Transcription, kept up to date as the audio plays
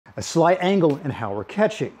a slight angle in how we're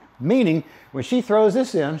catching. Meaning, when she throws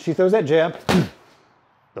this in, she throws that jab,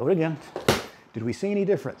 throw it again. Did we see any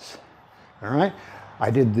difference? All right. I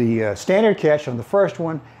did the standard catch on the first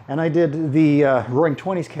one, and I did the roaring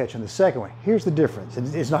 20s catch on the second one. Here's the difference.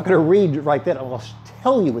 It's not going to read right then. I'll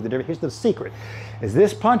tell you what the difference. Here's the secret. As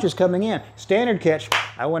this punch is coming in, standard catch,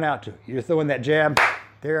 I went out to it. You're throwing that jab,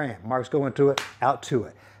 there I am. Mark's going to it, out to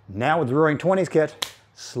it. Now with the roaring 20s catch,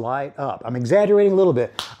 slide up. I'm exaggerating a little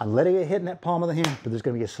bit. I'm letting it hit in that palm of the hand, but there's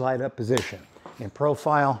going to be a slide up position. In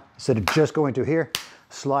profile, instead of just going to here,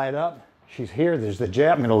 slide up. She's here, there's the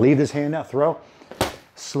jab. I'm going to leave this hand out, throw.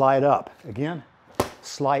 Slide up. Again,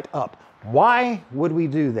 slide up. Why would we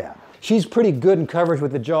do that? She's pretty good in coverage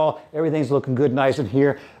with the jaw. Everything's looking good, nice in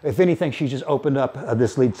here. If anything, she's just opened up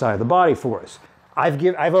this lead side of the body for us.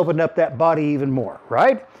 I've opened up that body even more,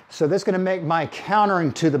 right? So that's going to make my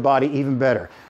countering to the body even better.